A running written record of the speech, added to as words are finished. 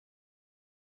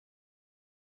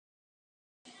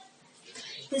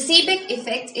The Seebeck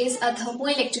effect is a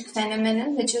thermoelectric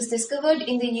phenomenon which was discovered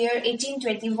in the year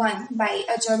 1821 by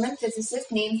a German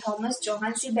physicist named Thomas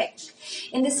Johann Seebeck.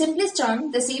 In the simplest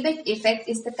term, the Seebeck effect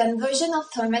is the conversion of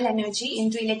thermal energy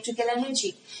into electrical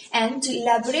energy. And to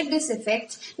elaborate this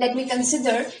effect, let me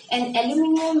consider an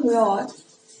aluminium rod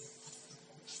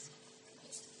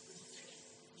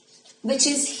which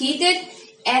is heated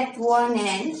at one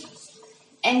end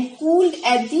and cooled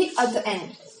at the other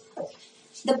end.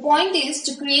 The point is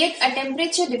to create a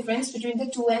temperature difference between the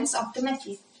two ends of the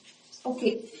metal.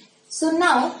 Okay, so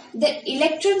now the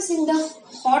electrons in the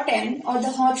hot end or the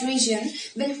hot region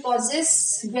will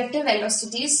possess greater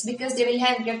velocities because they will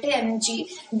have greater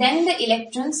energy than the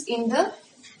electrons in the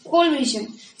cold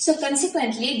region. So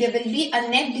consequently, there will be a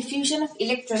net diffusion of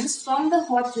electrons from the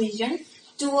hot region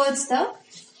towards the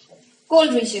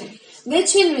cold region,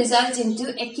 which will result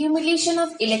into accumulation of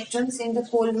electrons in the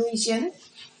cold region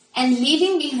and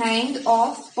leaving behind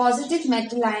of positive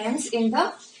metal ions in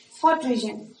the hot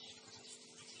region.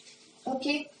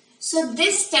 Okay, so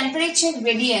this temperature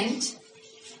gradient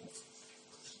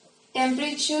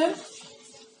delta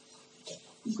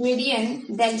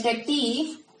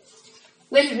T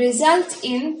will result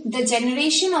in the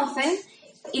generation of an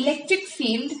electric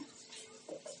field,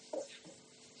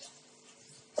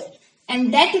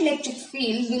 and that electric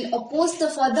field will oppose the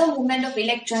further movement of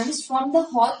electrons from the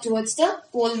hot towards the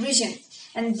cold region.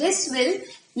 And this will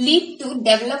lead to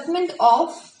development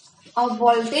of a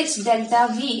voltage delta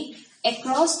V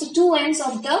across the two ends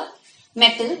of the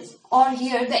metal, or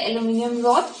here the aluminium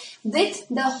rod, with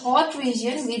the hot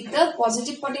region with the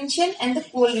positive potential and the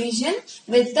cold region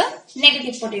with the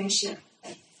negative potential.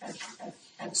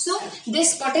 So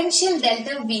this potential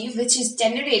delta V, which is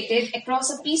generated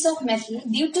across a piece of metal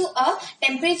due to a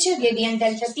temperature gradient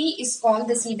delta T, is called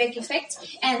the Seebeck effect,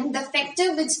 and the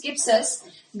factor which gives us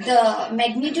the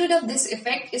magnitude of this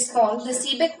effect is called the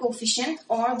Seebeck coefficient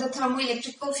or the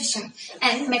thermoelectric coefficient.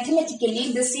 And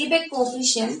mathematically, the Seebeck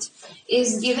coefficient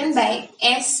is given by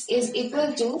S is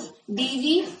equal to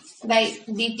dV by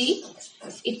dt.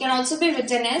 It can also be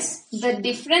written as the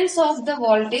difference of the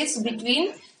voltage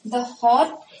between the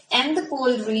hot and the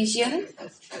cold region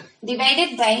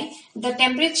divided by the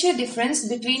temperature difference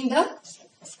between the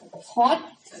hot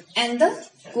and the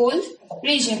cold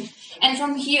region. And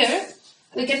from here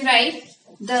we can write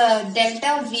the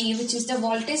delta V, which is the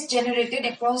voltage generated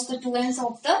across the two ends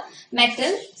of the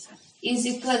metal, is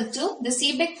equal to the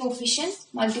Seebeck coefficient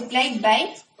multiplied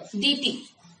by dt.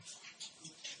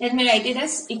 Let me write it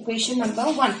as equation number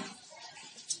 1.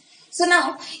 So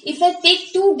now, if I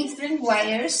take two different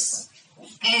wires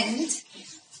and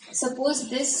suppose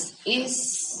this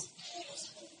is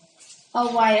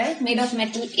a wire made of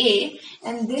metal A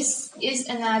and this is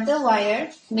another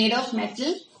wire made of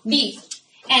metal B,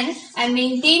 and I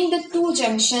maintain the two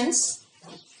junctions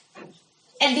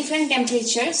at different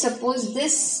temperatures. Suppose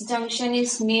this junction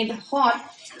is made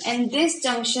hot and this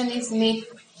junction is made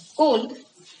cold,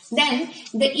 then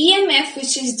the EMF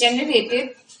which is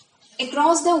generated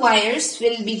across the wires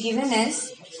will be given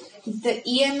as, the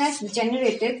EMF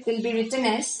generated will be written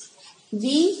as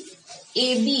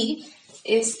VAB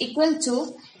is equal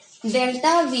to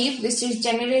delta V, which is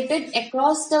generated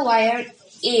across the wire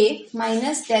A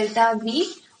minus delta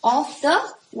V of the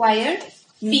wire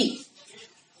B.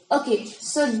 Okay,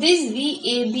 so this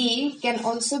VAB can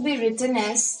also be written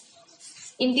as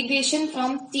integration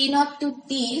from T0 to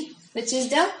T, which is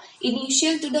the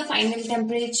initial to the final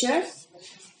temperature,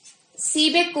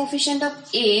 Seebeck coefficient of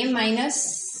A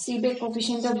minus Seebeck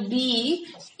coefficient of B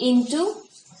into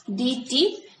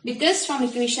dt, because from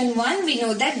equation 1 we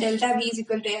know that delta V is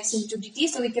equal to S into dt,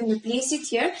 so we can replace it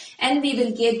here and we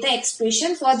will get the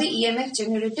expression for the EMF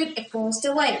generated across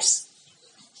the wires.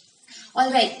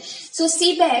 Alright, so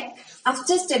Seebeck,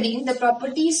 after studying the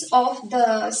properties of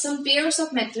some pairs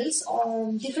of metals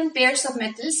or different pairs of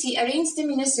metals, he arranged them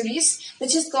in a series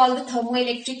which is called the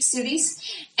thermoelectric series,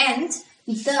 and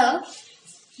the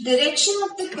direction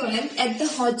of the current at the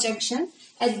hot junction,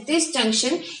 at this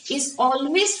junction, is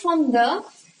always from the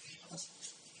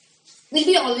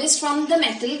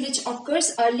metal which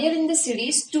occurs earlier in the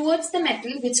series towards the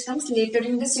metal which comes later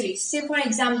in the series. Say for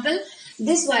example,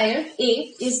 this wire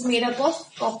A is made up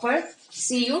of copper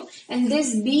Cu and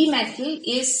this B metal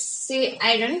is, say,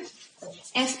 iron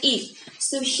Fe.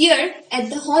 So here at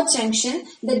the hot junction,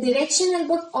 the direction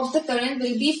of the current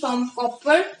will be from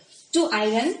copper to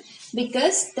iron,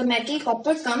 because the metal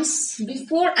copper comes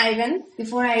before iron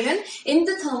in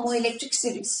the thermoelectric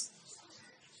series.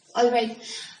 Alright.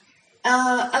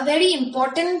 A very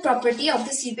important property of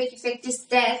the Seebeck effect is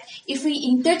that if we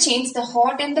interchange the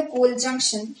hot and the cold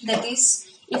junction, that is,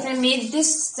 if I make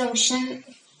this junction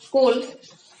coal,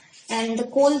 and the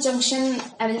coal junction,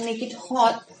 I will make it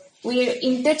hot. We are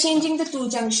interchanging the two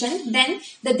junctions, then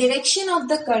the direction of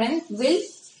the current will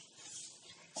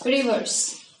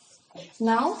reverse.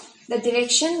 Now the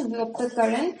direction of the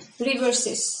current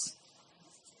reverses,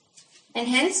 and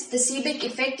hence the Seebeck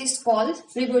effect is called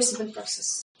reversible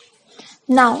process.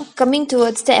 Now, coming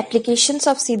towards the applications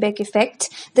of Seebeck effect,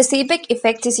 the Seebeck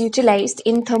effect is utilized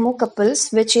in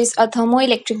thermocouples, which is a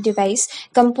thermoelectric device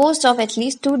composed of at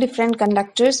least two different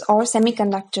conductors or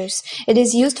semiconductors. It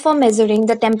is used for measuring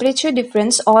the temperature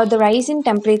difference or the rise in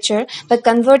temperature by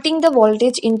converting the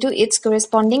voltage into its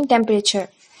corresponding temperature.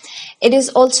 It is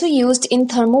also used in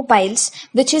thermopiles,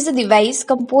 which is a device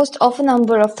composed of a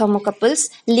number of thermocouples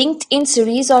linked in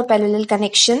series or parallel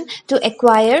connection to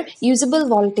acquire usable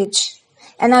voltage.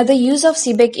 Another use of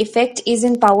Seebeck effect is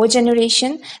in power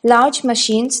generation. Large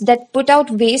machines that put out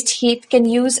waste heat can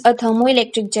use a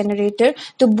thermoelectric generator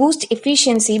to boost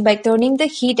efficiency by turning the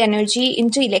heat energy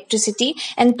into electricity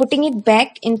and putting it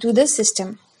back into the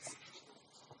system.